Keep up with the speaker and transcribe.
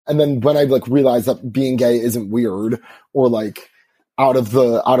And then when I like realized that being gay isn't weird or like out of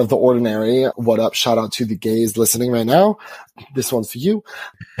the ordinary, what up? Shout out to the gays listening right now. This one's for you.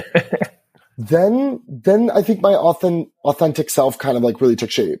 Then I think my authentic self kind of like really took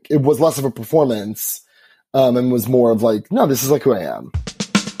shape. It was less of a performance, and was more of like, no, this is like who I am.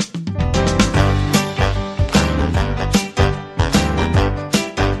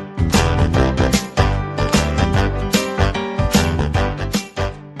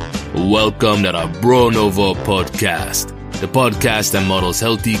 Welcome to the Bro Novo podcast, the podcast that models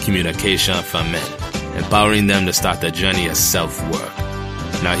healthy communication for men, empowering them to start the journey of self-work.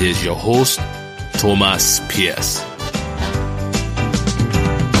 Now here's your host, Thomas Pierce.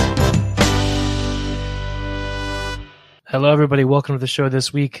 Hello, everybody. Welcome to the show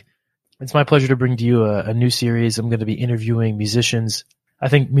this week. It's my pleasure to bring to you a new series. I'm going to be interviewing musicians. I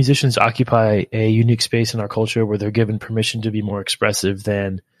think musicians occupy a unique space in our culture where they're given permission to be more expressive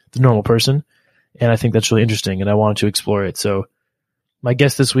than the normal person. And I think that's really interesting, and I wanted to explore it. So my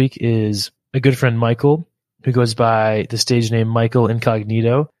guest this week is a good friend, Michael, who goes by the stage name Michael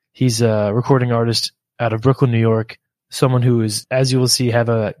Incognito. He's a recording artist out of Brooklyn, New York, someone who is, as you will see, have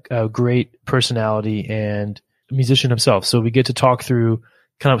a great personality and a musician himself. So we get to talk through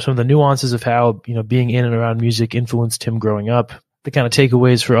kind of some of the nuances of how, being in and around music influenced him growing up, the kind of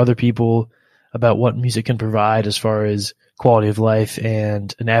takeaways for other people about what music can provide as far as quality of life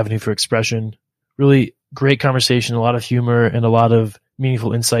and an avenue for expression. Really great conversation, a lot of humor, and a lot of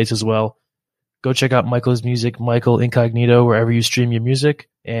meaningful insights as well. Go check out Michael's music, Michael Incognito, wherever you stream your music.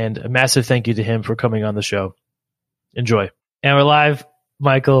 And a massive thank you to him for coming on the show. Enjoy. And we're live.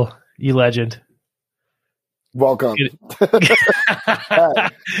 Michael, you legend. Welcome.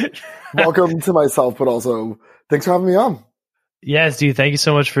 Welcome to myself, but also thanks for having me on. Yes, dude. Thank you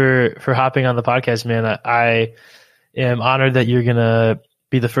so much for hopping on the podcast, man. I am honored that you're going to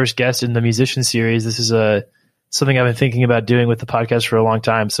be the first guest in the musician series. This is something I've been thinking about doing with the podcast for a long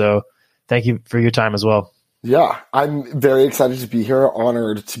time. So thank you for your time as well. Yeah, I'm very excited to be here.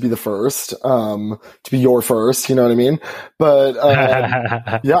 Honored to be the first, to be your first, you know what I mean? But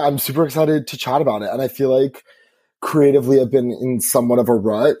yeah, I'm super excited to chat about it. And I feel like creatively I've been in somewhat of a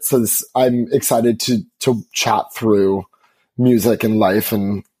rut. So I'm excited to chat through music and life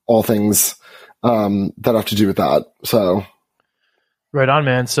and all things that have to do with that. So right on,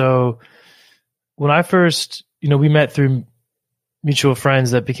 man. So when I first, we met through mutual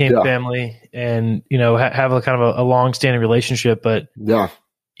friends that became family and, have a kind of a long-standing relationship. But,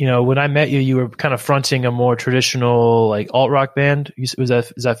 when I met you, you were kind of fronting a more traditional, like alt-rock band. Is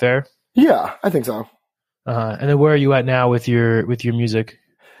that fair? Yeah, I think so. And then where are you at now with your music?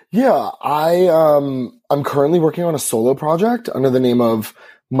 Yeah, I'm currently working on a solo project under the name of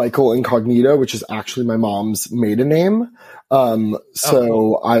Michael Incognito, which is actually my mom's maiden name.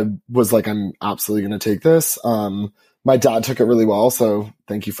 So I was like, I'm absolutely going to take this. My dad took it really well, so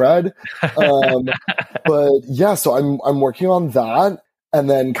thank you, Fred. But yeah, so I'm working on that and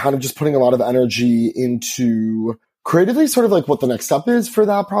then kind of just putting a lot of energy into creatively sort of like what the next step is for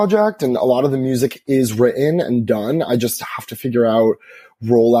that project. And a lot of the music is written and done. I just have to figure out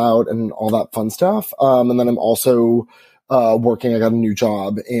rollout and all that fun stuff. And then I'm also working. I got a new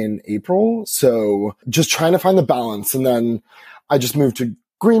job in April. So just trying to find the balance. And then I just moved to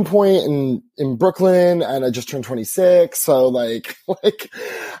Greenpoint in Brooklyn, and I just turned 26. So like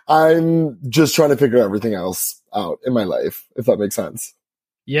I'm just trying to figure everything else out in my life, if that makes sense.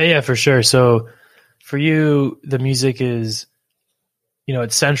 Yeah, for sure. So for you, the music is,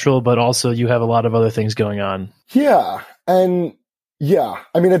 it's central, but also you have a lot of other things going on. Yeah. And yeah,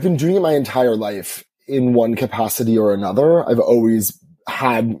 I mean, I've been doing it my entire life in one capacity or another. I've always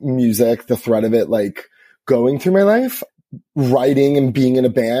had music, the thread of it, like going through my life. Writing and being in a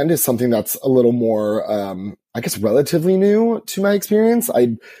band is something that's a little more, I guess, relatively new to my experience.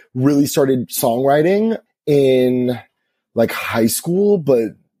 I really started songwriting in like high school,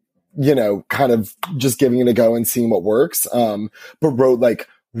 but, kind of just giving it a go and seeing what works. But wrote like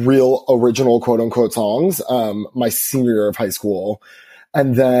real original quote unquote songs, my senior year of high school.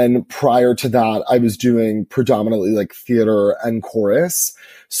 And then prior to that, I was doing predominantly like theater and chorus.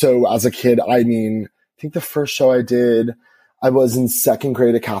 So as a kid, I think the first show I did, I was in second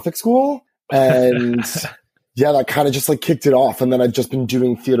grade at Catholic school. And yeah, that kind of just like kicked it off. And then I've just been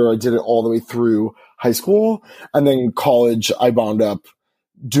doing theater. I did it all the way through high school. And then college, I wound up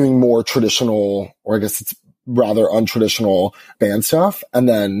doing more traditional, or I guess it's rather untraditional band stuff. And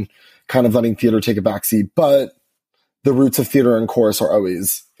then kind of letting theater take a backseat. But the roots of theater and chorus are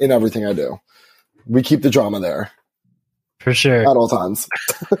always in everything I do. We keep the drama there. For sure. At all times.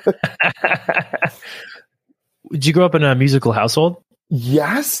 Did you grow up in a musical household?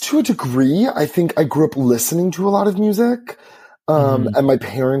 Yes, to a degree. I think I grew up listening to a lot of music. And my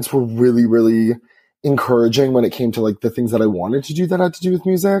parents were really, really encouraging when it came to like the things that I wanted to do that had to do with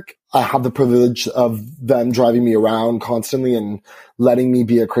music. I have the privilege of them driving me around constantly and letting me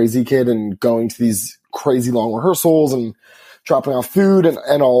be a crazy kid and going to these crazy long rehearsals and dropping off food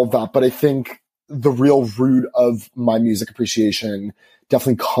and all of that. But I think the real root of my music appreciation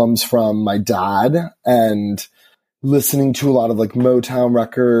definitely comes from my dad and listening to a lot of like Motown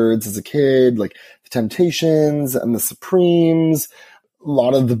records as a kid, like the Temptations and the Supremes, a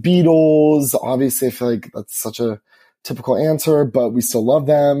lot of the Beatles. Obviously, I feel like that's such a typical answer, but we still love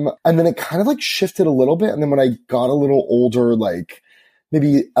them. And then it kind of like shifted a little bit. And then when I got a little older, like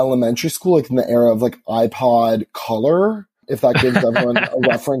maybe elementary school, like in the era of like iPod Color, if that gives everyone a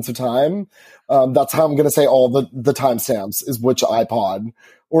reference of time. That's how I'm going to say all the timestamps is which iPod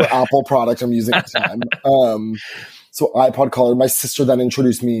or Apple product I'm using at the time. So iPod Color, my sister then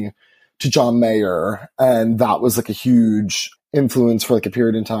introduced me to John Mayer, and that was like a huge influence for like a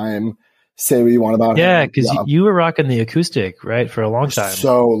period in time. Say what you want about him. Yeah, because you were rocking the acoustic, right, for a long time.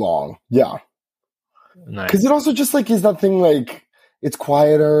 So long. Yeah. Nice. Because it also just like is that thing like it's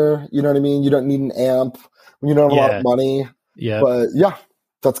quieter, you know what I mean? You don't need an amp when you don't have a lot of money. Yeah. But yeah,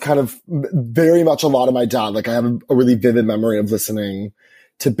 that's kind of very much a lot of my dad. Like I have a really vivid memory of listening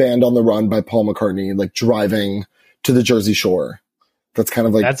to Band on the Run by Paul McCartney, like driving to the Jersey Shore. That's kind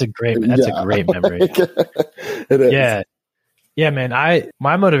of like that's a great memory. It is. Yeah. Yeah, man.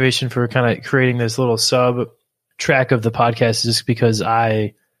 My motivation for kind of creating this little sub track of the podcast is just because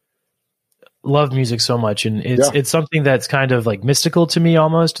I love music so much, and it's something that's kind of like mystical to me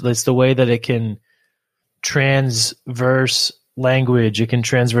almost. It's the way that it can transverse language, it can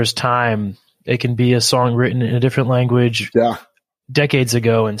transverse time. It can be a song written in a different language decades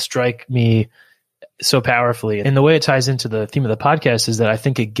ago and strike me so powerfully. And the way it ties into the theme of the podcast is that I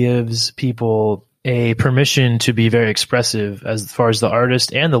think it gives people a permission to be very expressive as far as the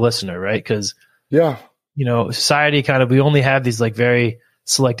artist and the listener, right? Because, society we only have these like very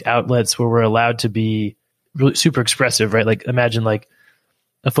select outlets where we're allowed to be really super expressive, right? Like imagine like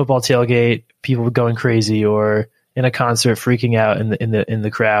a football tailgate, people going crazy, or in a concert freaking out in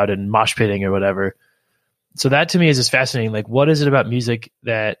the crowd and mosh pitting or whatever. So that to me is just fascinating. Like, what is it about music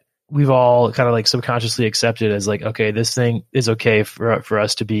that we've all kind of like subconsciously accepted as like, okay, this thing is okay for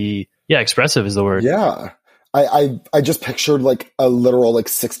us to be, expressive is the word. Yeah. I just pictured like a literal like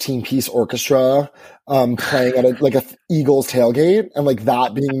 16-piece orchestra playing at a Eagles tailgate, and like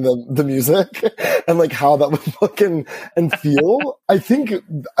that being the music and like how that would look and feel. I think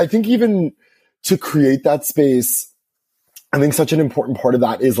even to create that space, I think such an important part of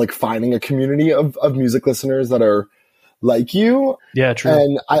that is like finding a community of music listeners that are like you. Yeah, true.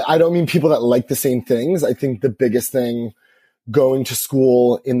 And I don't mean people that like the same things. I think the biggest thing going to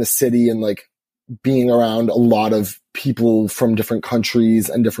school in the city and like being around a lot of people from different countries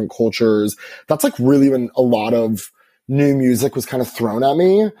and different cultures, that's like really when a lot of new music was kind of thrown at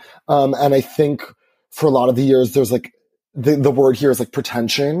me. And I think for a lot of the years, there's like, the word here is like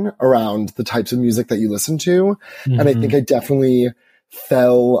pretension around the types of music that you listen to. Mm-hmm. And I think I definitely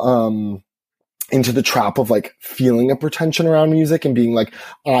fell, into the trap of like feeling a pretension around music and being like,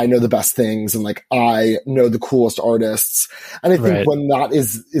 I know the best things and like, I know the coolest artists. And I think when that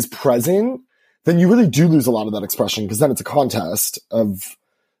is present, then you really do lose a lot of that expression, because then it's a contest of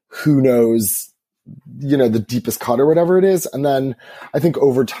who knows, the deepest cut or whatever it is. And then I think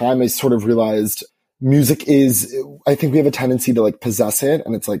over time, I sort of realized music I think we have a tendency to like possess it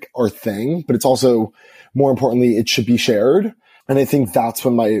and it's like our thing, but it's also more importantly, it should be shared. And I think that's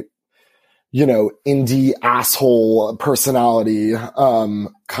when my, indie asshole personality,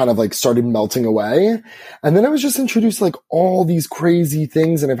 kind of like started melting away. And then I was just introduced to like all these crazy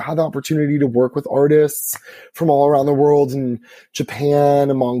things. And I've had the opportunity to work with artists from all around the world, in Japan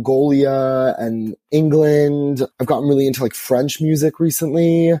and Mongolia and England. I've gotten really into like French music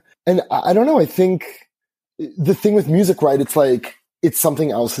recently. And I don't know, I think the thing with music, right? It's like, it's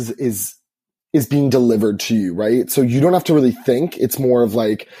something else is being delivered to you, right? So you don't have to really think. It's more of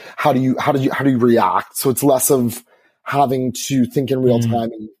like, how do you react? So it's less of having to think in real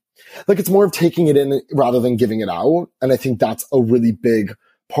time. And like, it's more of taking it in rather than giving it out. And I think that's a really big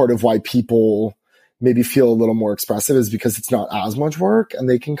part of why people maybe feel a little more expressive, is because it's not as much work and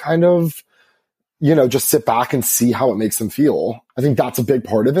they can kind of, just sit back and see how it makes them feel. I think that's a big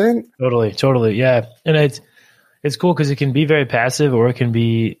part of it. Totally. Yeah. And it's cool because it can be very passive or it can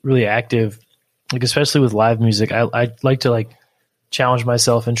be really active. Like, especially with live music, I like to like challenge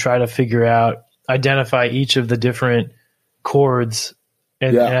myself and try to identify each of the different chords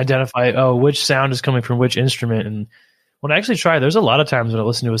and identify, which sound is coming from which instrument. And when I actually try, there's a lot of times when I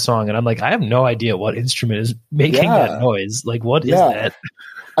listen to a song and I'm like, I have no idea what instrument is making that noise. Like, what is that?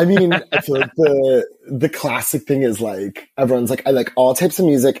 I mean, I feel like the classic thing is like, everyone's like, I like all types of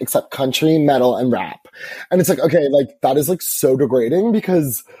music except country, metal, and rap. And it's like, okay, like that is like so degrading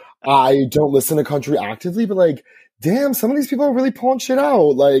because I don't listen to country actively, but like, damn, some of these people are really pulling shit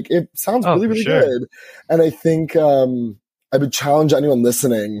out. Like, it sounds really, really good. And I think I would challenge anyone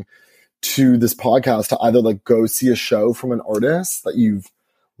listening to this podcast to either like go see a show from an artist that you've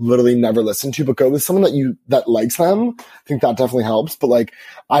literally never listened to, but go with someone that likes them. I think that definitely helps. But like,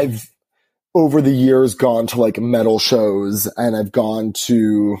 I've over the years gone to like metal shows, and I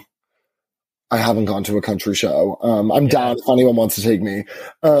haven't gone to a country show. I'm down if anyone wants to take me.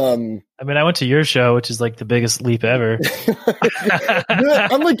 I mean, I went to your show, which is like the biggest leap ever.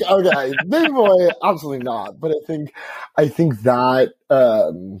 I'm like, okay, maybe boy, absolutely not. But I think that,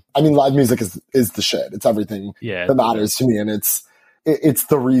 I mean, live music is the shit. It's everything that matters to me. And it's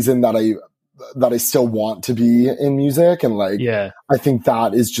the reason that I still want to be in music. And like, I think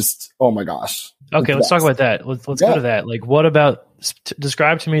that is just, oh my gosh. Okay. Let's talk about that. Let's go to that. Like, what about,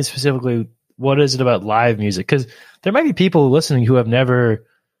 describe to me specifically, what is it about live music? Because there might be people listening who have never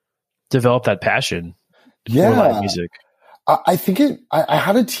developed that passion for live music. I think I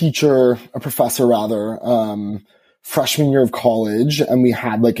had a professor rather, freshman year of college, and we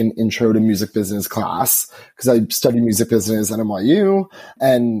had like an intro to music business class because I studied music business at NYU.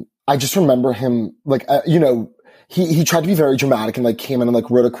 And I just remember him like, he tried to be very dramatic and like came in and like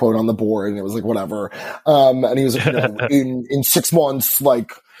wrote a quote on the board, and it was like, whatever. And he was like, in 6 months,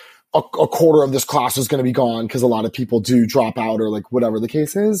 like, a quarter of this class is going to be gone because a lot of people do drop out or like whatever the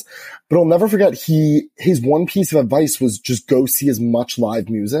case is. But I'll never forget his one piece of advice was just go see as much live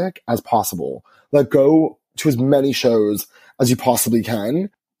music as possible. Like go to as many shows as you possibly can.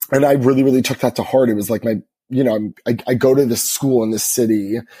 And I really, really took that to heart. It was like I go to this school in this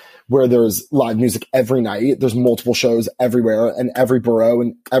city where there's live music every night. There's multiple shows everywhere and every borough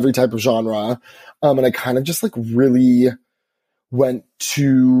and every type of genre. And I kind of just like really went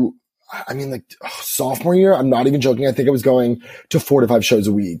to, I mean, like sophomore year, I'm not even joking. I think I was going to 4 to 5 shows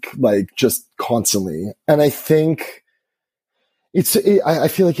a week, like just constantly. And I think I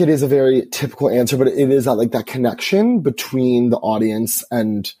feel like it is a very typical answer, but it is like that connection between the audience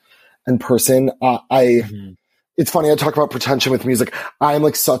and person. It's funny. I talk about pretension with music. I'm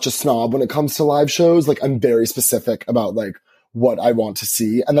like such a snob when it comes to live shows. Like I'm very specific about like what I want to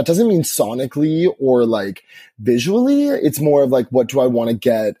see. And that doesn't mean sonically or like visually. It's more of like, what do I want to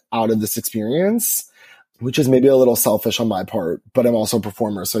get out of this experience? Which is maybe a little selfish on my part, but I'm also a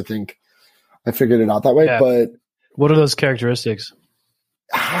performer. So I think I figured it out that way. Yeah. But what are those characteristics?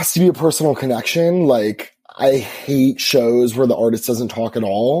 It has to be a personal connection. Like I hate shows where the artist doesn't talk at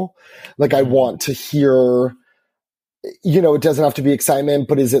all. Like I want to hear, it doesn't have to be excitement,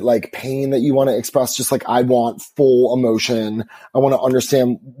 but is it like pain that you want to express? Just like, I want full emotion. I want to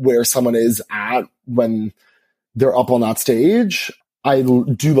understand where someone is at when they're up on that stage. I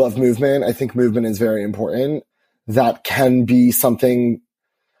do love movement. I think movement is very important. That can be something,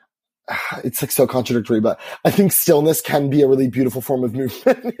 it's like so contradictory, but I think stillness can be a really beautiful form of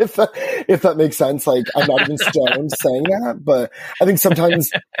movement, if that makes sense. Like I'm not even stoned saying that, but I think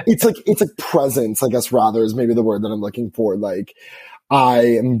sometimes it's like presence, I guess, rather is maybe the word that I'm looking for. Like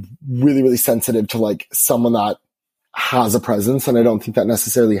I am really, really sensitive to like someone that has a presence. And I don't think that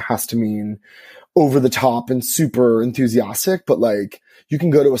necessarily has to mean over the top and super enthusiastic, but like you can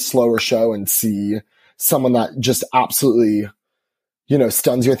go to a slower show and see someone that just absolutely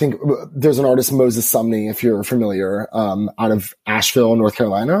stuns you. I think there's an artist, Moses Sumney, if you're familiar, out of Asheville, North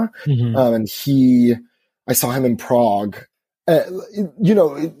Carolina. Mm-hmm. And I saw him in Prague.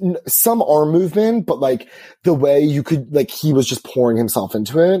 Some are movement, but like the way you could, like, he was just pouring himself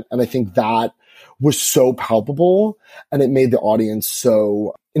into it. And I think that was so palpable and it made the audience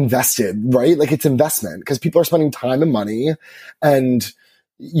so invested, right? Like it's investment because people are spending time and money and,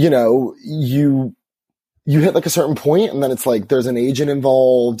 you hit like a certain point and then it's like there's an agent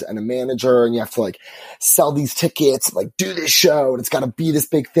involved and a manager and you have to like sell these tickets, like do this show and it's got to be this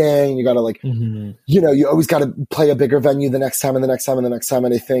big thing. You got to like, you always got to play a bigger venue the next time and the next time and the next time.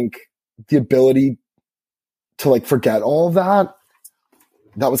 And I think the ability to like forget all of that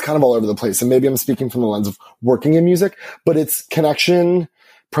was kind of all over the place. And maybe I'm speaking from the lens of working in music, but it's connection,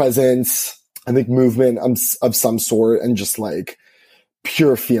 presence, I think movement of some sort and just like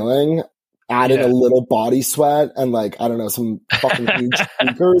pure feeling. Add in a little body sweat and like, I don't know, some fucking huge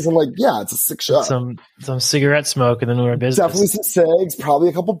speakers and like, yeah, it's a sick show. Some cigarette smoke and then we're in business. Definitely some cigs, probably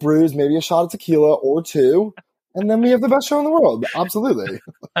a couple brews, maybe a shot of tequila or 2. And then we have the best show in the world. Absolutely.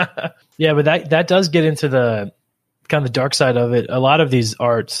 Yeah, but that does get into the kind of the dark side of it, a lot of these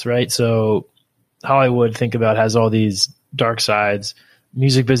arts, right? So Hollywood, think about, has all these dark sides.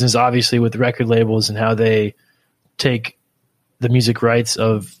 Music business, obviously, with record labels and how they take the music rights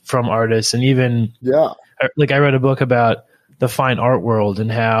from artists. And even, like, I read a book about the fine art world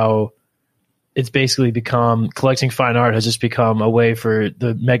and how it's basically become, collecting fine art has just become a way for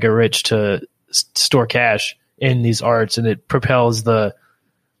the mega rich to store cash in these arts, and it propels the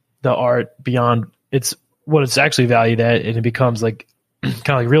art beyond what it's actually valued at, and it becomes like kind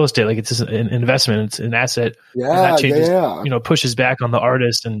of like real estate, like it's just an investment, it's an asset. And that changes, pushes back on the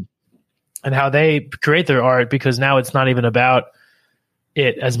artist and how they create their art, because now it's not even about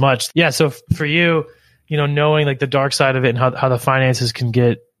it as much. Yeah. So for you, knowing like the dark side of it and how the finances can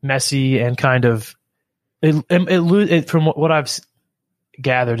get messy and kind of it from what I've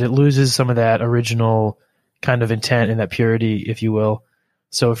gathered, it loses some of that original kind of intent and that purity, if you will.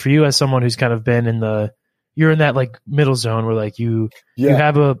 So for you, as someone who's kind of been you're in that like middle zone where like you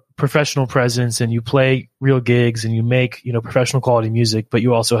have a professional presence and you play real gigs and you make, professional quality music, but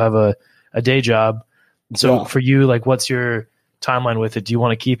you also have a day job. So for you, like, what's your timeline with it? Do you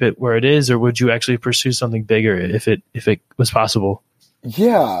want to keep it where it is, or would you actually pursue something bigger if it was possible?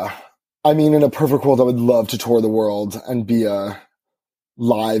 Yeah. I mean, in a perfect world, I would love to tour the world and be a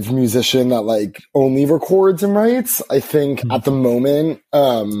live musician that like only records and writes. I think at the moment,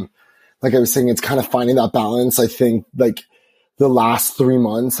 like I was saying, it's kind of finding that balance. I think like the last 3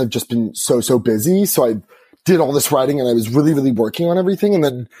 months I've just been so busy. So I did all this writing and I was really, really working on everything. And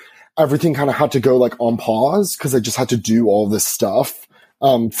then everything kind of had to go like on pause because I just had to do all this stuff,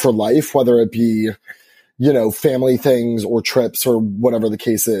 for life, whether it be, family things or trips or whatever the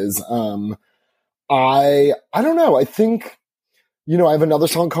case is. I don't know. I think, I have another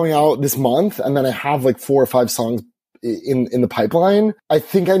song coming out this month, and then I have like 4 or 5 songs in the pipeline. I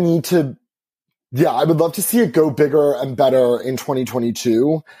think I need to, I would love to see it go bigger and better in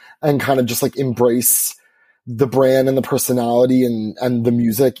 2022 and kind of just like embrace the brand and the personality and the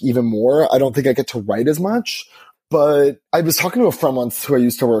music even more. I don't think I get to write as much, but I was talking to a friend once who I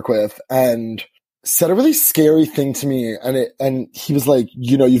used to work with and said a really scary thing to me. And he was like,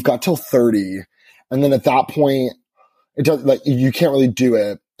 you've got till 30. And then at that point, it does, like, you can't really do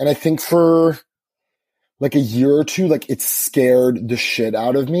it. And I think for like a year or two, like it scared the shit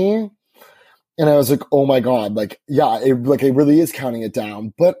out of me. And I was like, oh my God, like, it really is counting it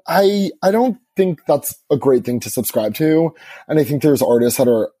down. But I don't think that's a great thing to subscribe to. And I think there's artists that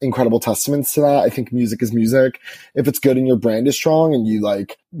are incredible testaments to that. I think music is music. If it's good and your brand is strong and you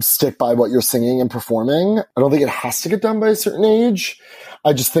like stick by what you're singing and performing, I don't think it has to get done by a certain age.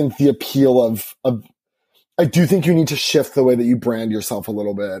 I just think the appeal of I do think you need to shift the way that you brand yourself a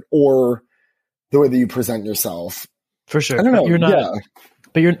little bit, or the way that you present yourself. For sure. I don't know. You're not,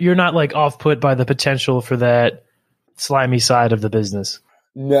 but you're not like off put by the potential for that slimy side of the business.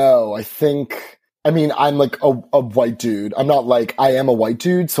 No, I'm like a white dude. I am a white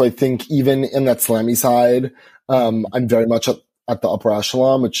dude. So I think even in that slimy side, I'm very much at the upper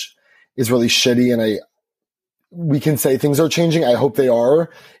echelon, which is really shitty. And we can say things are changing. I hope they are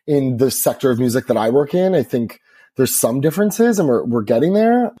in the sector of music that I work in. I think there's some differences and we're getting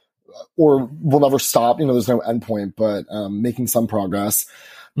there, or we'll never stop. There's no endpoint, but making some progress.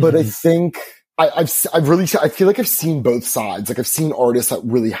 But I think I feel like I've seen both sides. Like I've seen artists that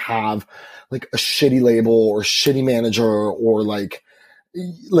really have like a shitty label or shitty manager, or like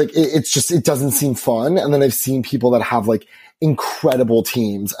it doesn't seem fun. And then I've seen people that have like incredible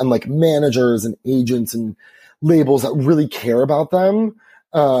teams and like managers and agents and labels that really care about them.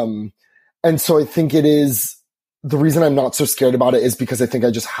 And so I think it is, the reason I'm not so scared about it is because I think I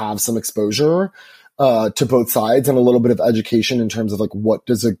just have some exposure to both sides and a little bit of education in terms of like, what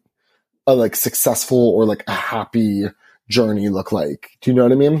does a like successful or like a happy journey look like? Do you know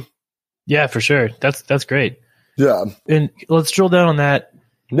what I mean? Yeah, for sure. That's great. Yeah. And let's drill down on that.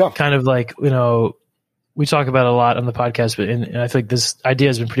 Yeah. Kind of like, we talk about it a lot on the podcast, but and I think this idea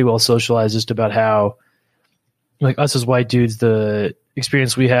has been pretty well socialized, just about how, like, us as white dudes, the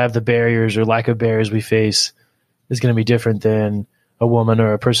experience we have, the barriers or lack of barriers we face is going to be different than a woman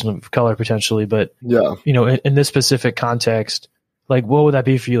or a person of color potentially. But in this specific context, like, what would that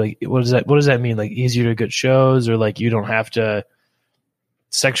be for you? Like, what does that mean? Like, easier to get shows, or like you don't have to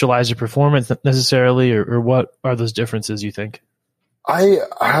sexualize your performance necessarily, or what are those differences you think? I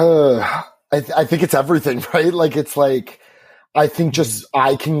think it's everything, right? Like, it's like, I think just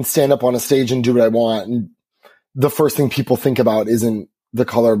I can stand up on a stage and do what I want, and the first thing people think about isn't the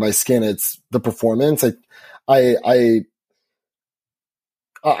color of my skin; it's the performance. I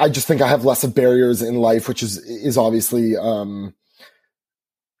just think I have less of barriers in life, which is obviously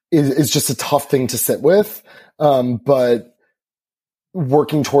is just a tough thing to sit with. But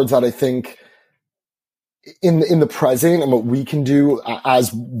working towards that, I think in the present and what we can do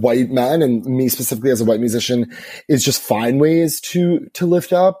as white men, and me specifically as a white musician, is just find ways to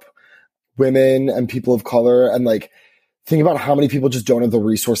lift up women and people of color, and like think about how many people just don't have the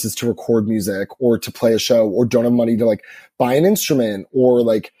resources to record music or to play a show, or don't have money to like buy an instrument or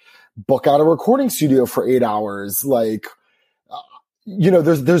like book out a recording studio for 8 hours. Like,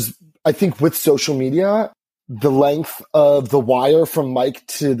 there's, I think with social media, the length of the wire from mic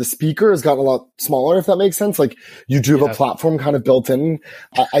to the speaker has gotten a lot smaller, if that makes sense. Like, you do have a platform kind of built in.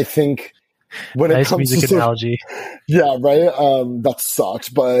 I think when it comes music to analogy. Yeah, right. That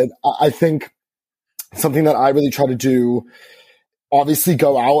sucked, but I think something that I really try to do, obviously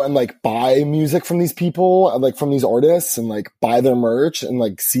go out and like buy music from these people, like from these artists, and like buy their merch and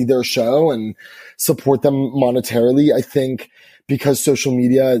like see their show and support them monetarily. I think because social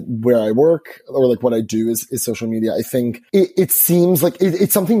media, where I work, or like what I do is social media, I think it seems like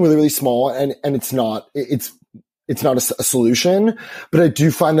it's something really, really small, and it's not a solution, but I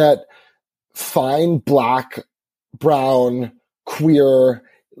do find that fine Black, brown, queer,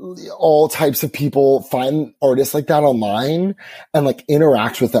 all types of people find artists like that online and like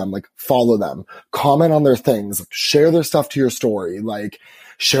interact with them, like follow them, comment on their things, like share their stuff to your story, like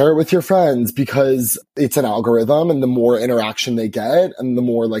share it with your friends, because it's an algorithm, and the more interaction they get and the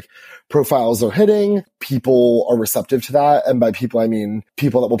more like profiles they're hitting, people are receptive to that. And by people, I mean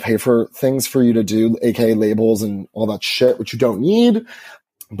people that will pay for things for you to do, aka labels and all that shit, which you don't need,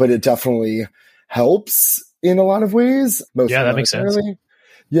 but it definitely helps in a lot of ways. Yeah, that makes sense.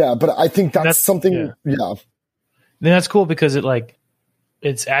 Yeah, but I think that's something. Yeah. And that's cool because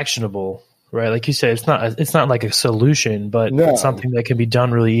it's actionable, right? Like you said, it's not like a solution, but it's something that can be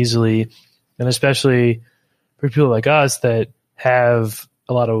done really easily, and especially for people like us that have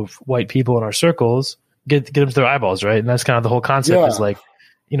a lot of white people in our circles, get them to their eyeballs, right? And that's kind of the whole concept is like,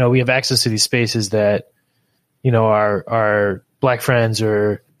 we have access to these spaces that, our Black friends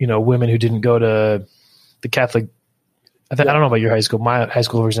or women who didn't go to the Catholic. I don't know about your high school. My high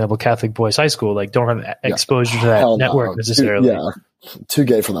school, for example, Catholic boys high school, like don't have exposure to that network necessarily. Too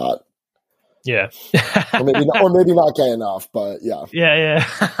gay for that. Yeah, or maybe not gay enough, but yeah. Yeah.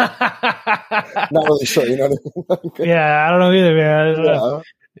 Not really sure. You know what I mean? Yeah, I don't know either, man.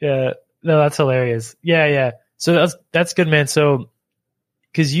 Yeah. No, that's hilarious. Yeah. So that's good, man. So,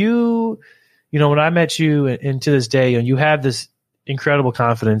 because when I met you, and to this day, and you have this incredible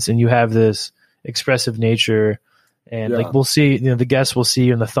confidence, and you have this expressive nature. And like we'll see, the guests will see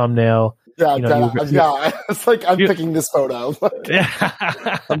you in the thumbnail. Yeah. It's like I'm picking this photo.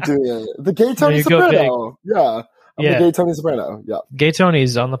 I'm doing it. The gay Tony Soprano. Yeah. I'm the gay Tony Soprano. Yeah. Gay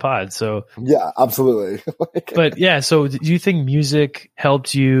Tony's on the pod. So yeah, absolutely. But yeah, so do you think music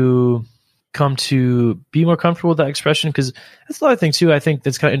helped you come to be more comfortable with that expression? Because that's another thing too. I think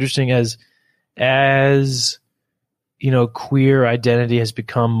that's kind of interesting as queer identity has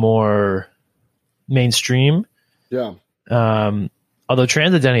become more mainstream. Yeah. Although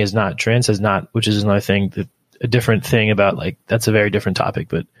trans identity is not, trans has not, which is another thing, a different thing about like, that's a very different topic.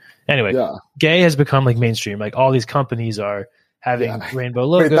 But anyway, gay has become like mainstream. Like all these companies are having rainbow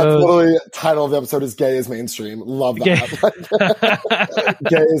logos. Wait, that's literally the title of the episode is Gay is Mainstream. Love that.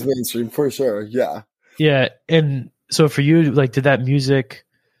 Gay is mainstream for sure. Yeah. Yeah. And so for you, like, did that music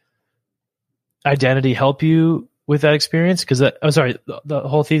identity help you with that experience? Because the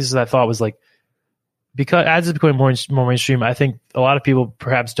whole thesis of that thought was like, because as it's becoming more mainstream, I think a lot of people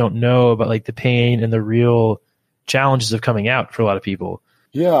perhaps don't know about like the pain and the real challenges of coming out for a lot of people.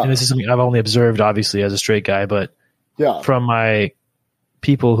 Yeah. And this is something I've only observed, obviously, as a straight guy, but from my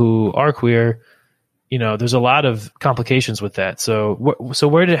people who are queer, there's a lot of complications with that. So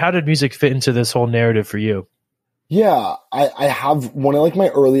how did music fit into this whole narrative for you? Yeah, I have one of like my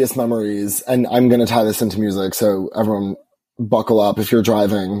earliest memories, and I'm going to tie this into music. So everyone buckle up. If you're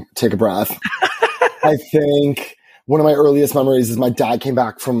driving, take a breath. I think one of my earliest memories is my dad came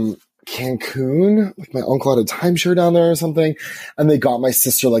back from Cancun. Like my uncle had a timeshare down there or something. And they got my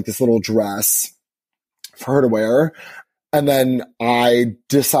sister like this little dress for her to wear. And then I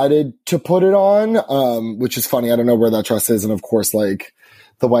decided to put it on, which is funny. I don't know where that dress is. And of course, like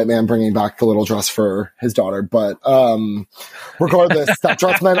the white man bringing back the little dress for his daughter. But regardless, that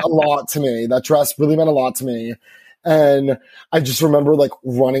dress meant a lot to me. That dress really meant a lot to me. And I just remember like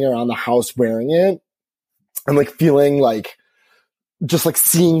running around the house wearing it. And like feeling like, just like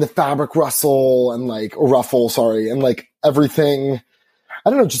seeing the fabric ruffle, and like everything. I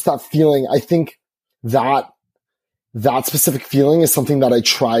don't know, just that feeling. I think that that specific feeling is something that I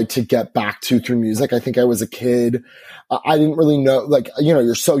tried to get back to through music. I think I was a kid. I didn't really know, like, you know,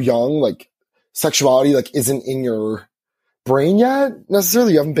 you're so young, like sexuality, like isn't in your brain yet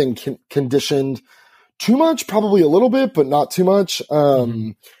necessarily. You haven't been conditioned too much, probably a little bit, but not too much.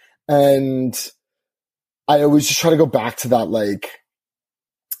 And I always just try to go back to that, like,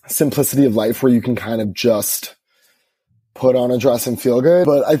 simplicity of life where you can kind of just put on a dress and feel good.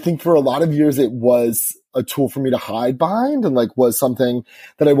 But I think for a lot of years, it was a tool for me to hide behind, and like was something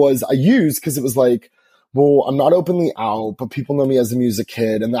that I used because it was like, well, I'm not openly out, but people know me as a music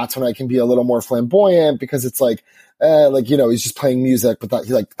kid. And that's when I can be a little more flamboyant because it's like, you know, he's just playing music, but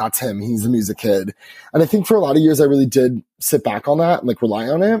that's him. He's a music kid. And I think for a lot of years, I really did sit back on that and like rely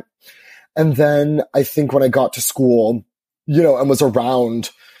on it. And then I think when I got to school, you know, and was around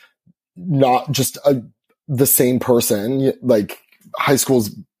not just the same person, like the high school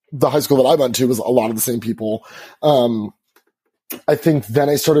that I went to was a lot of the same people. I think then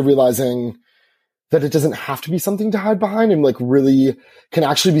I started realizing that it doesn't have to be something to hide behind, and like really can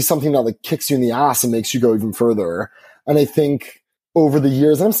actually be something that like kicks you in the ass and makes you go even further. And I think over the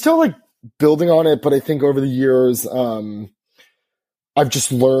years, and I'm still like building on it, but I think over the years, I've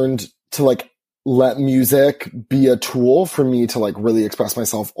just learned to like let music be a tool for me to like really express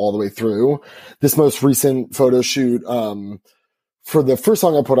myself all the way through. This most recent photo shoot, for the first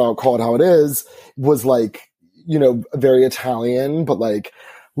song I put out, called How It Is, was like, you know, very Italian, but like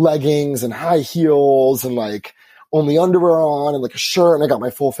leggings and high heels and like only underwear on and like a shirt, and I got my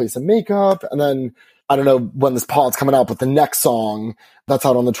full face of makeup. And then I don't know when this pod's coming out, but the next song that's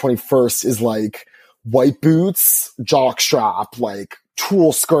out on the 21st is like white boots, jock strap, like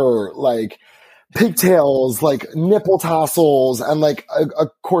tulle skirt, like pigtails, like nipple tassels, and like a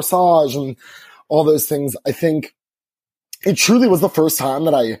corsage and all those things. I think it truly was the first time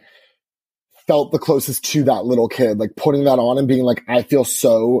that I felt the closest to that little kid, like putting that on and being like, I feel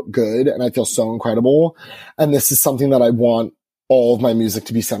so good and I feel so incredible. And this is something that I want all of my music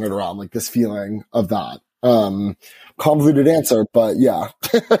to be centered around, like this feeling of that. Convoluted answer, but yeah.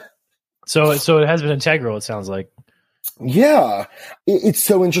 So it has been integral, it sounds like. Yeah. It's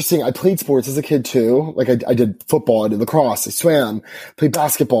so interesting. I played sports as a kid too. Like I did football, I did lacrosse, I swam, played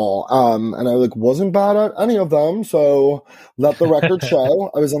basketball. And I like wasn't bad at any of them. So let the record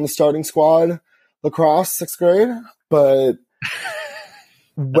show. I was on the starting squad, lacrosse, 6th grade, but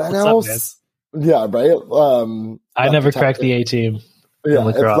when else? Yeah, right. I never cracked the A team. Yeah,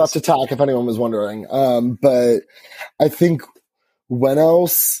 it's left attack if anyone was wondering. But I think when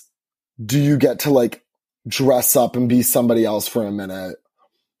else do you get to like dress up and be somebody else for a minute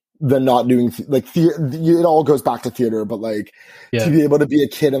than not doing it all goes back to theater, but like to be able to be a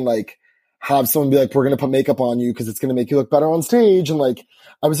kid and like have someone be like, we're going to put makeup on you because it's going to make you look better on stage. And like,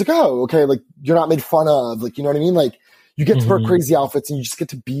 I was like, oh, okay. Like you're not made fun of, like, you know what I mean? Like you get to wear crazy outfits and you just get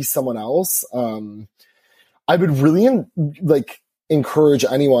to be someone else. I would really encourage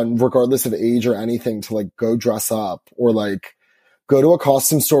anyone, regardless of age or anything, to like go dress up or like go to a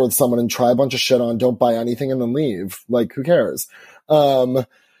costume store with someone and try a bunch of shit on. Don't buy anything and then leave. Like, who cares?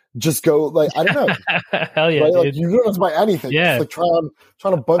 Just go, like, I don't know. Hell yeah, right? dude. Like, you don't have to buy anything. Yeah. Just, like, try on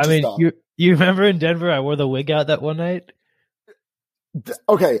a bunch of stuff. You remember in Denver, I wore the wig out that one night?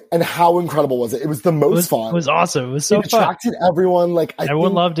 Okay, and how incredible was it? It was the most fun. It was awesome. It was so fun. It attracted everyone. Like,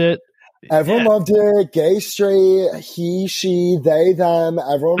 everyone loved it. Everyone loved it. Gay, straight, he, she, they, them.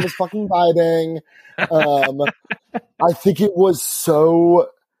 Everyone was fucking vibing. I think it was so,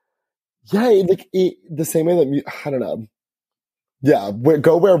 the same way that, I don't know. Yeah,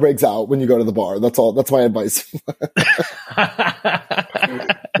 go wear wigs out when you go to the bar. That's all. That's my advice.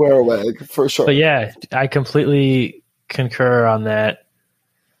 Wear a wig, for sure. But yeah, I completely concur on that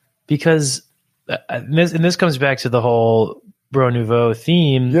because, and this comes back to the whole Bro Nouveau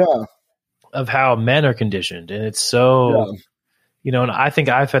theme of how men are conditioned. And it's so, and I think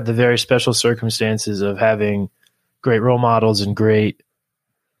I've had the very special circumstances of having great role models and great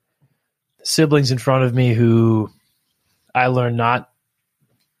siblings in front of me who I learned not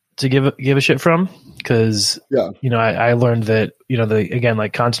to give a shit from because, I learned that, again,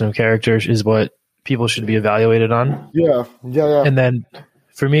 like content of character is what people should be evaluated on. Yeah. And then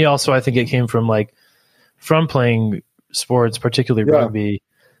for me also, I think it came from playing sports, particularly rugby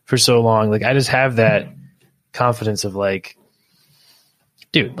for so long. Like I just have that confidence of like,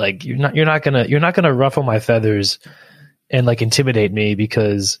 dude, like you're not gonna ruffle my feathers and like intimidate me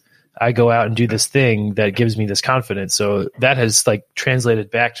because I go out and do this thing that gives me this confidence. So that has like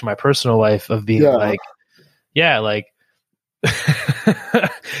translated back to my personal life of being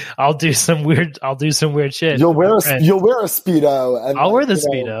I'll do some weird shit. You'll wear a Speedo. And I'll wear the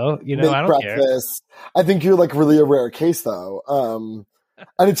Speedo. I don't care. I think you're like really a rare case though.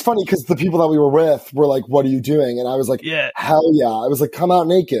 And it's funny because the people that we were with were like, "What are you doing?" And I was like, "Yeah, hell yeah!" I was like, "Come out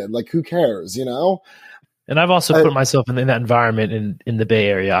naked. Like, who cares?" And I've also put myself in that environment in the Bay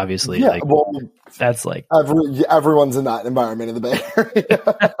Area, obviously. Yeah, like, that's like everyone's in that environment in the Bay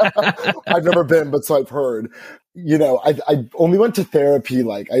Area. I've never been, but so I've heard. I only went to therapy.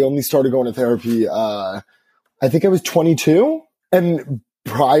 Like, I only started going to therapy. I think I was 22, and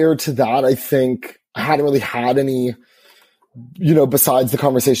prior to that, I think I hadn't really had any. Besides the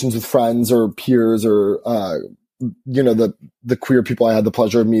conversations with friends or peers or the queer people I had the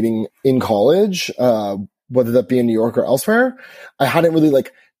pleasure of meeting in college, whether that be in New York or elsewhere, I hadn't really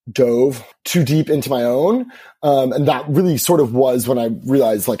like dove too deep into my own. And that really sort of was when I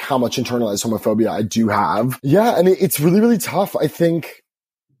realized like how much internalized homophobia I do have. Yeah. And it's really, really tough. I think,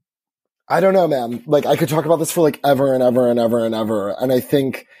 I don't know, man, like I could talk about this for like ever and ever and ever and ever. And I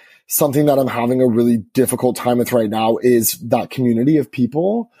think something that I'm having a really difficult time with right now is that community of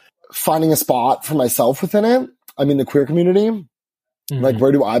people, finding a spot for myself within it. I mean, the queer community, like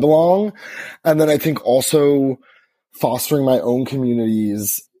where do I belong? And then I think also fostering my own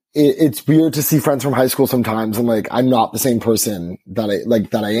communities. It's weird to see friends from high school sometimes. And like, I'm not the same person that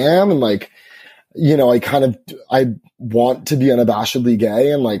I am. And like, I want to be unabashedly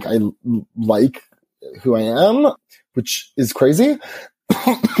gay and like, I like who I am, which is crazy.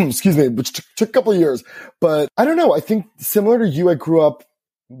 Excuse me, which took a couple of years. But I don't know. I think similar to you, I grew up,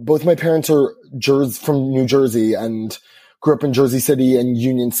 both my parents are from New Jersey and grew up in Jersey City and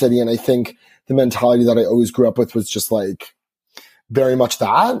Union City. And I think the mentality that I always grew up with was just like very much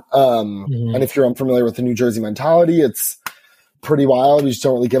that. And if you're unfamiliar with the New Jersey mentality, it's pretty wild. You just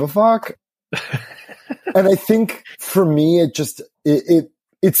don't really give a fuck. And I think for me, it's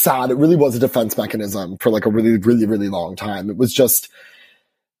sad. It really was a defense mechanism for like a really, really, really long time. It was just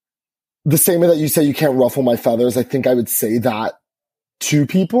the same way that you say you can't ruffle my feathers. I think I would say that to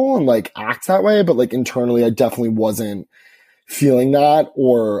people and like act that way, but like internally, I definitely wasn't feeling that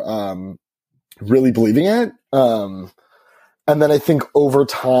or really believing it. And then I think over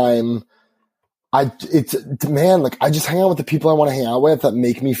time, I just hang out with the people I want to hang out with that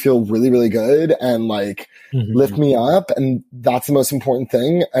make me feel really, really good and like lift me up. And that's the most important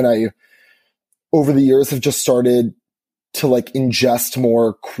thing. And I, over the years, have just started to like ingest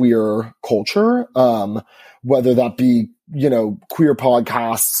more queer culture, whether that be, queer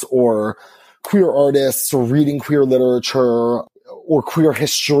podcasts or queer artists or reading queer literature or queer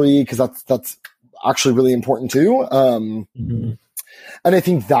history. Cause that's actually really important too. And I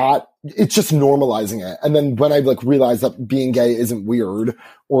think that it's just normalizing it. And then when I like realized that being gay isn't weird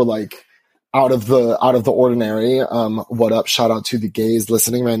or like out of the ordinary, what up? Shout out to the gays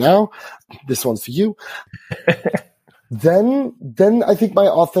listening right now. This one's for you. Then I think my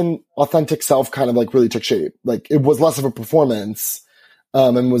authentic self kind of like really took shape. Like it was less of a performance,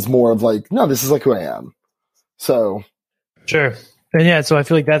 and was more of like, no, this is like who I am. So. Sure. And yeah, so I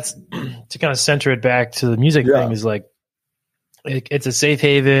feel like that's to kind of center it back to the music thing is like, it's a safe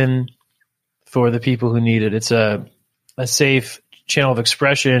haven for the people who need it. It's a safe channel of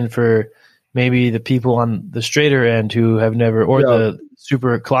expression for maybe the people on the straighter end who have never, or the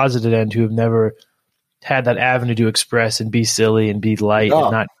super closeted end who have never had that avenue to express and be silly and be light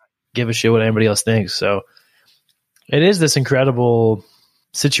and not give a shit what anybody else thinks. So it is this incredible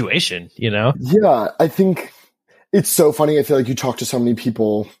situation, Yeah, I think it's so funny. I feel like you talk to so many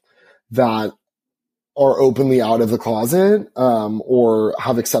people that are openly out of the closet, or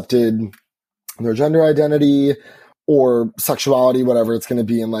have accepted their gender identity or sexuality, whatever it's going to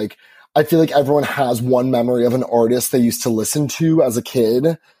be. And like, I feel like everyone has one memory of an artist they used to listen to as a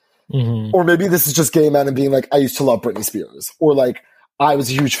kid. Or maybe this is just gay men and being like, I used to love Britney Spears, or like, I was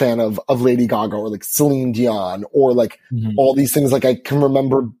a huge fan of Lady Gaga or like Celine Dion or like all these things. Like I can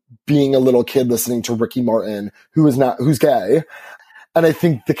remember being a little kid listening to Ricky Martin, who's gay. And I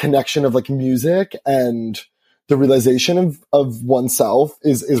think the connection of like music and the realization of oneself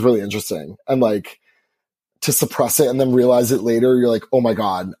is really interesting. And like to suppress it and then realize it later, you're like, oh my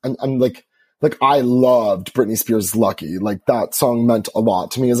God, I'm like I loved Britney Spears' Lucky. Like that song meant a lot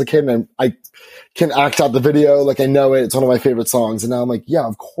to me as a kid. And I can act out the video. Like I know it. It's one of my favorite songs. And now I'm like, yeah,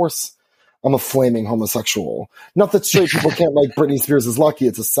 of course I'm a flaming homosexual. Not that straight people can't like Britney Spears' Lucky.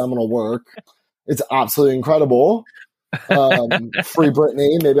 It's a seminal work. It's absolutely incredible. Free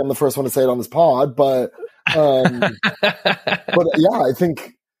Britney. Maybe I'm the first one to say it on this pod, but yeah, I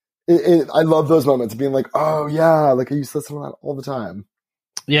think I love those moments of being like, oh yeah, like I used to listen to that all the time.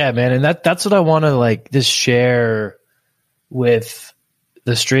 Yeah, man. And that's what I want to like just share with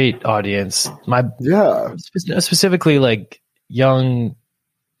the straight audience, Yeah. specifically like young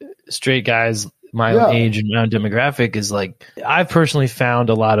straight guys my own age and my own demographic, is like, I've personally found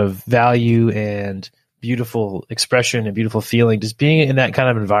a lot of value and beautiful expression and beautiful feeling just being in that kind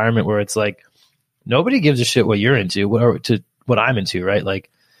of environment where it's like nobody gives a shit what you're into or to what I'm into, right? Like,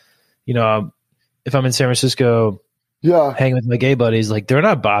 you know, if I'm in San Francisco hanging with my gay buddies, like they're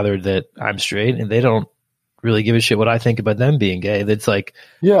not bothered that I'm straight and they don't really give a shit what I think about them being gay. That's like,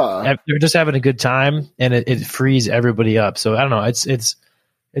 they're just having a good time, and it frees everybody up. So I don't know.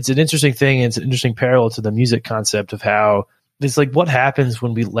 It's an interesting thing. It's an interesting parallel to the music concept of how it's like, what happens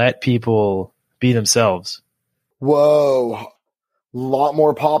when we let people be themselves? Whoa. A lot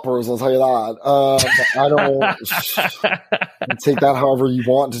more poppers, I'll tell you that. I don't take that however you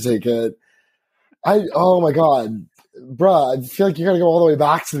want to take it. Oh my God. Bruh, I feel like you gotta go all the way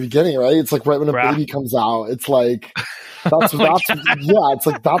back to the beginning, right? It's like right when a baby comes out. It's like, it's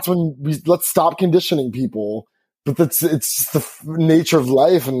like, that's when let's stop conditioning people. But it's just the nature of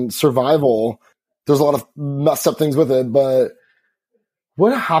life and survival. There's a lot of messed up things with it, but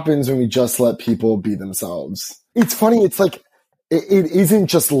what happens when we just let people be themselves? It's funny. It's like, it isn't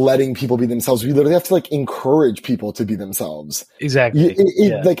just letting people be themselves. We literally have to like encourage people to be themselves. Exactly.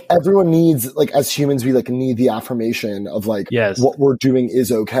 Like everyone needs, like as humans, we like need the affirmation of like, what we're doing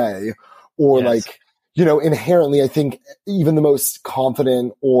is okay. Or like, you know, inherently, I think even the most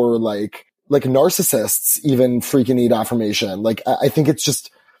confident or like narcissists even freaking need affirmation. Like, I think it's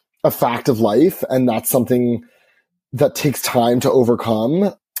just a fact of life. And that's something that takes time to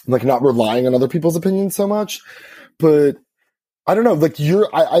overcome, like not relying on other people's opinions so much. But I don't know, like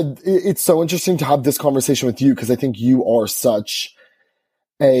it's so interesting to have this conversation with you, because I think you are such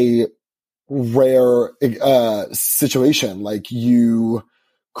a rare situation. Like you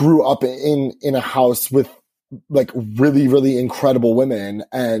grew up in a house with like really, really incredible women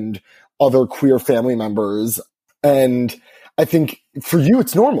and other queer family members. And I think for you,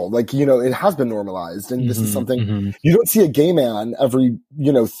 it's normal. Like, you know, it has been normalized. And this is something you don't see a gay man every,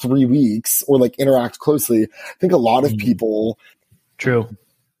 3 weeks or like interact closely. I think a lot of people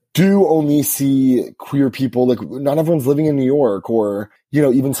do only see queer people. Like not everyone's living in New York, or,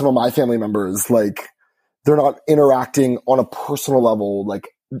 even some of my family members, like they're not interacting on a personal level, like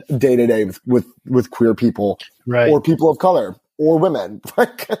day to day with queer people or people of color or women,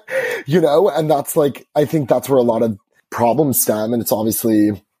 like, and that's like, I think that's where a lot of problems stem. And it's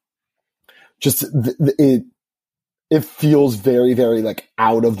obviously just, it feels very, very like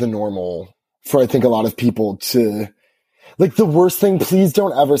out of the normal for, I think, a lot of people to, like, the worst thing, please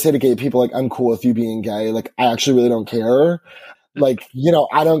don't ever say to gay people, like, I'm cool with you being gay. Like, I actually really don't care. Like,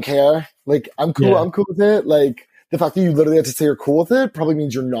 I don't care. Like, I'm cool. I'm cool with it. Like, the fact that you literally have to say you're cool with it probably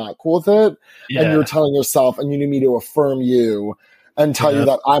means you're not cool with it. Yeah. And you're telling yourself, and you need me to affirm you and tell you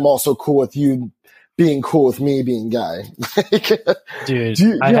that I'm also cool with you being cool with me being gay.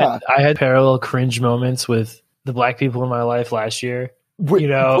 Dude, I had parallel cringe moments with the black people in my life last year. Were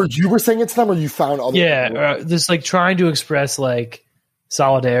you saying it to them, or you found other people? Just like trying to express like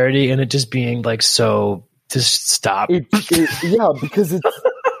solidarity, and it just being like, so just stop. Because it's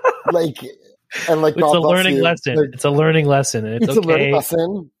like, and like, it's a learning lesson. Like, it's a learning lesson, and it's okay. A learning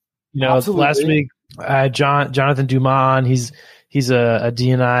lesson. Absolutely. Last week I had Jonathan Dumas on. He's a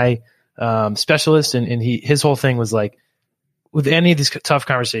D&I specialist, and his whole thing was like, with any of these tough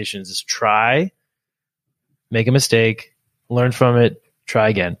conversations, is try, make a mistake, learn from it, try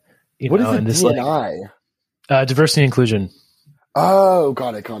again. What is it, D&I? Like, diversity and inclusion. Oh,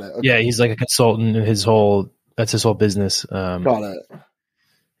 got it. Okay. Yeah, he's like a consultant, and that's his whole business. Got it.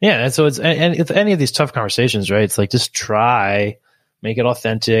 Yeah, and so it's any of these tough conversations, right? It's like, just try, make it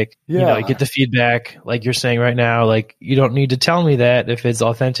authentic. Yeah. You get the feedback, like you're saying right now. Like, you don't need to tell me that if it's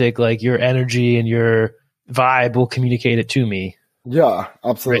authentic. Like, your energy and your vibe will communicate it to me. Yeah,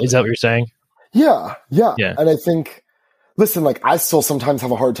 absolutely. Right? Is that what you're saying? Yeah. And I think, listen, like, I still sometimes have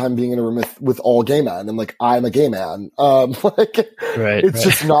a hard time being in a room with all gay men, and like, I'm a gay man. It's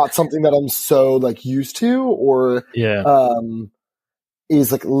just not something that I'm so like used to, or is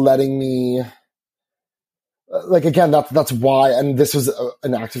like letting me, like, again, that's why, and this was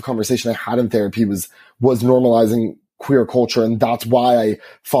an active conversation I had in therapy, was normalizing queer culture. And that's why I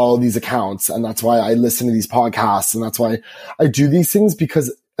follow these accounts, and that's why I listen to these podcasts, and that's why I do these things,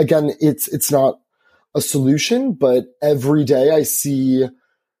 because again, it's not a solution, but every day I see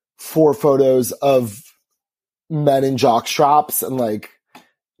 4 photos of men in jock straps and like,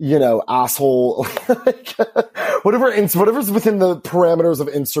 asshole, like, whatever's within the parameters of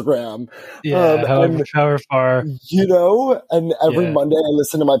Instagram. Yeah, however far. You know, and every Monday I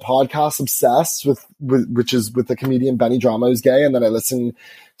listen to my podcast Obsessed which is with the comedian Benny Drama, who's gay, and then I listen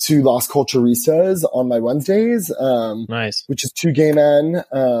to Las Culturistas on my Wednesdays. Nice. Which is two gay men.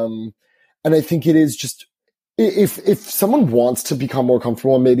 And I think it is just, if someone wants to become more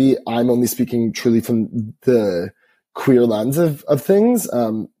comfortable, and maybe I'm only speaking truly from the queer lens of things,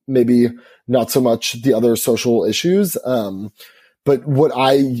 maybe not so much the other social issues. But what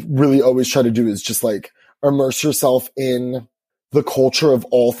I really always try to do is just like immerse yourself in the culture of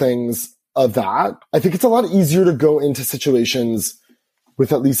all things of that. I think it's a lot easier to go into situations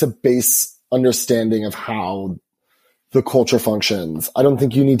with at least a base understanding of how the culture functions. I don't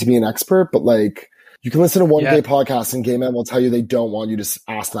think you need to be an expert, but like you can listen to one gay podcast and gay men will tell you they don't want you to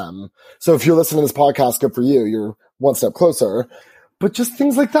ask them. So if you're listening to this podcast, good for you. You're one step closer. But just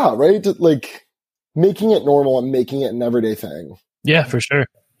things like that, right? Like making it normal and making it an everyday thing. Yeah, for sure.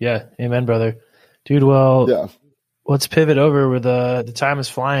 Yeah. Amen, brother. Dude, well, let's pivot over where the time is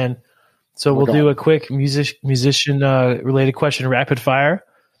flying. So we'll do a quick musician related question, rapid fire.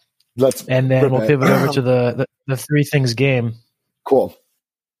 And then we'll pivot over to the three things game. Cool.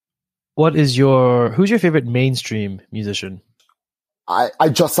 Who's your favorite mainstream musician? I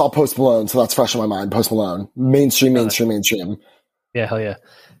just saw Post Malone, so that's fresh in my mind. Post Malone. Mainstream. Yeah, hell yeah.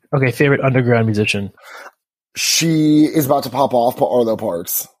 Okay, favorite underground musician? She is about to pop off, but Arlo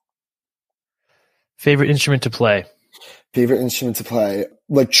Parks. Favorite instrument to play? Favorite instrument to play?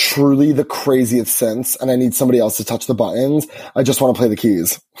 Like truly the craziest synths, and I need somebody else to touch the buttons. I just want to play the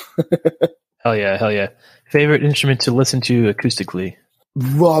keys. Hell yeah. Favorite instrument to listen to acoustically?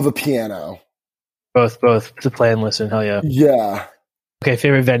 Love a piano. Both to play and listen. Hell yeah. Yeah. Okay,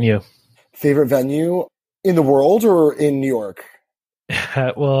 favorite venue? Favorite venue in the world or in New York?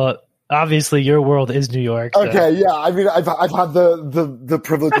 Well, obviously your world is New York. So. Okay, yeah. I mean, I've had the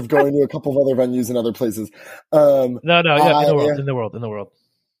privilege of going to a couple of other venues in other places. In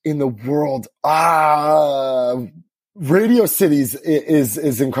the world. Radio Cities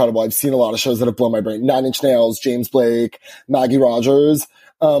is incredible. I've seen a lot of shows that have blown my brain. Nine Inch Nails, James Blake, Maggie Rogers.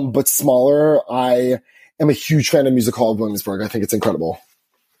 But smaller, I am a huge fan of Music Hall of Williamsburg. I think it's incredible.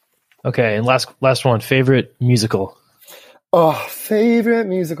 Okay, and last one, favorite musical. Favorite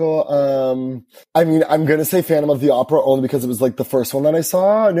musical. I mean, I'm going to say Phantom of the Opera only because it was like the first one that I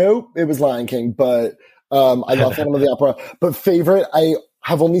saw. Nope, it was Lion King, but I love Phantom of the Opera. But favorite, I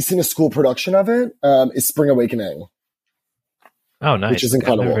have only seen a school production of it, is Spring Awakening. Oh, nice. Which is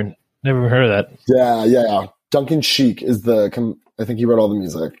incredible. Never heard of that. Yeah. Duncan Sheik is I think he wrote all the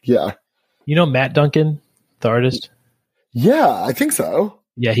music. Yeah. You know Matt Duncan, the artist? Yeah, I think so.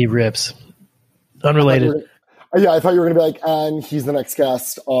 Yeah, he rips. Unrelated. I thought you were going to be like, and he's the next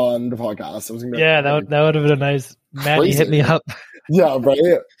guest on the podcast. I was gonna be that would have been a nice. Matt, hit me up. Yeah,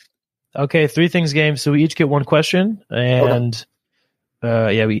 right. Okay, three things game. So we each get one question, and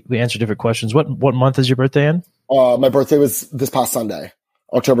we answer different questions. What month is your birthday in? My birthday was this past Sunday,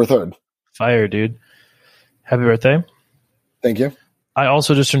 October 3rd. Fire, dude. Happy birthday. Thank you. I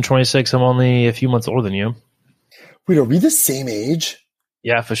also just turned 26. I'm only a few months older than you. Wait, are we the same age?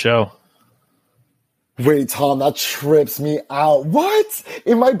 Yeah, for sure. Wait, Tom, that trips me out. What?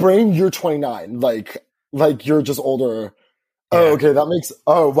 In my brain, you're 29. Like you're just older. Yeah. Oh, okay. That makes.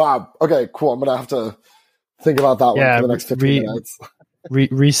 Oh, wow. Okay, cool. I'm gonna have to think about that one for the next 15 minutes.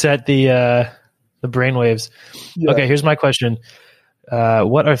 Reset the brainwaves. Yeah. Okay, here's my question.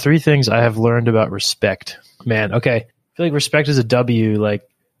 What are three things I have learned about respect? Man, okay. I feel like respect is a W. Like,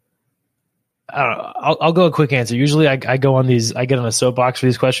 I don't know. I'll go a quick answer. Usually I go on these, I get on a soapbox for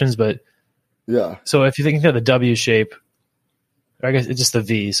these questions, but yeah. So if you think of the W shape, or I guess it's just the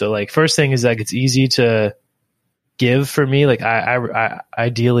V. So like first thing is like it's easy to give for me. Like I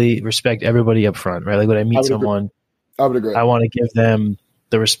ideally respect everybody up front, right? Like when I meet someone, I would agree. I want to give them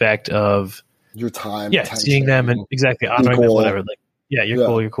the respect of your time. Yeah. Seeing them and exactly honoring them, whatever. Like, yeah,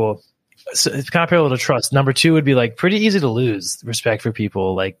 you're cool. So it's kind of people to trust. Number two would be like pretty easy to lose respect for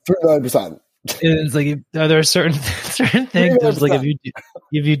people. Like 39%. It's like there are certain things. There's like if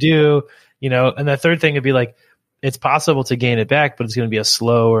you do, you know, and the third thing would be like it's possible to gain it back, but it's going to be a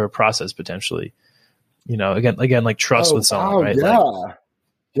slower process potentially. You know, again, like trust with someone, right? Yeah, like,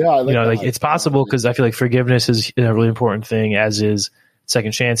 I you know, like it's possible because I feel like forgiveness is a really important thing, as is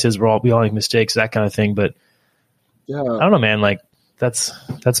second chances. We all make mistakes, that kind of thing. But yeah, I don't know, man. Like that's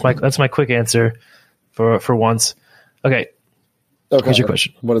my quick answer for once. Okay. What's your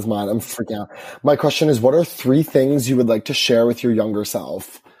question? What is mine? I'm freaking out. My question is, what are three things you would like to share with your younger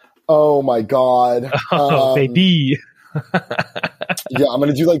self? Oh my God. Oh, baby. Yeah, I'm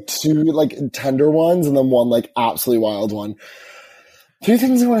gonna do like 2 like tender ones and then 1 like absolutely wild one. 3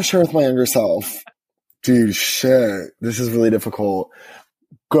 things I want to share with my younger self. Dude, shit. This is really difficult.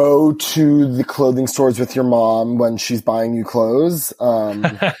 Go to the clothing stores with your mom when she's buying you clothes. And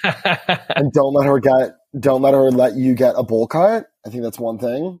don't let her let you get a bowl cut. I think that's one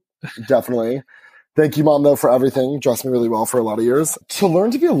thing. Definitely. Thank you, Mom, though, for everything. Dressed me really well for a lot of years. To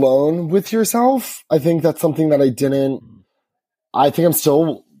learn to be alone with yourself, I think that's something that I think I'm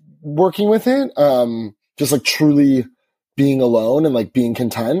still working with it. Just like truly being alone and like being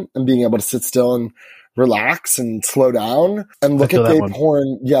content and being able to sit still and relax and slow down and look at gay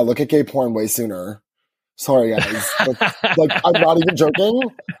porn. Yeah, look at gay porn way sooner. Sorry, guys. Like, I'm not even joking.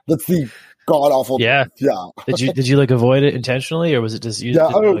 That's the god awful. Yeah. Yeah. Did you like avoid it intentionally, or was it just you? Yeah.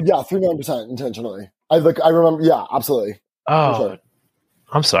 Yeah. 39% intentionally. I remember. Yeah, absolutely. Oh, sure.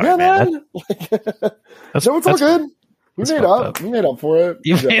 I'm sorry, yeah, man. No, it's all good. We made up. We made up for it.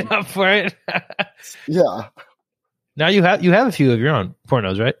 You made up for it. Yeah. Now you have a few of your own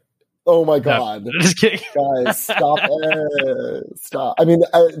pornos, right? Oh my god! No, just kidding, guys. Stop it! Stop. I mean,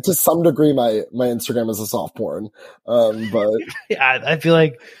 to some degree, my Instagram is a soft porn, but yeah, I feel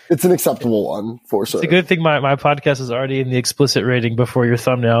like it's an acceptable one for sure. It's a good thing my podcast is already in the explicit rating before your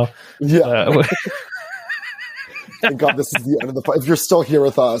thumbnail. Yeah. Thank God this is the end of the. If you're still here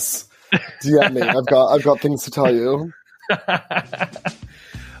with us, DM me. I've got things to tell you.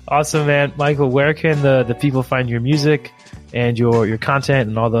 Awesome, man. Michael, where can the people find your music and your content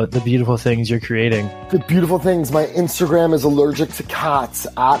and all the beautiful things you're creating? The beautiful things. My Instagram is allergic to cats,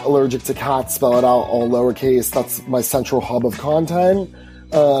 @allergic to cats, spell it out all lowercase. That's my central hub of content.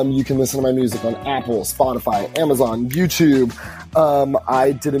 You can listen to my music on Apple, Spotify, Amazon, YouTube.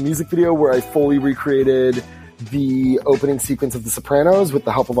 I did a music video where I fully recreated the opening sequence of The Sopranos with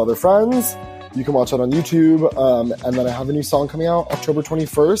the help of other friends. You can watch that on YouTube. And then I have a new song coming out October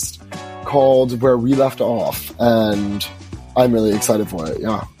 21st called Where We Left Off. And I'm really excited for it.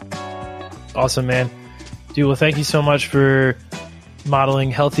 Yeah. Awesome, man. Dude, well, thank you so much for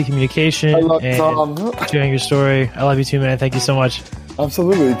modeling healthy communication and sharing your story. I love you too, man. Thank you so much.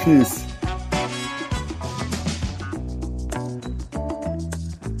 Absolutely. Peace.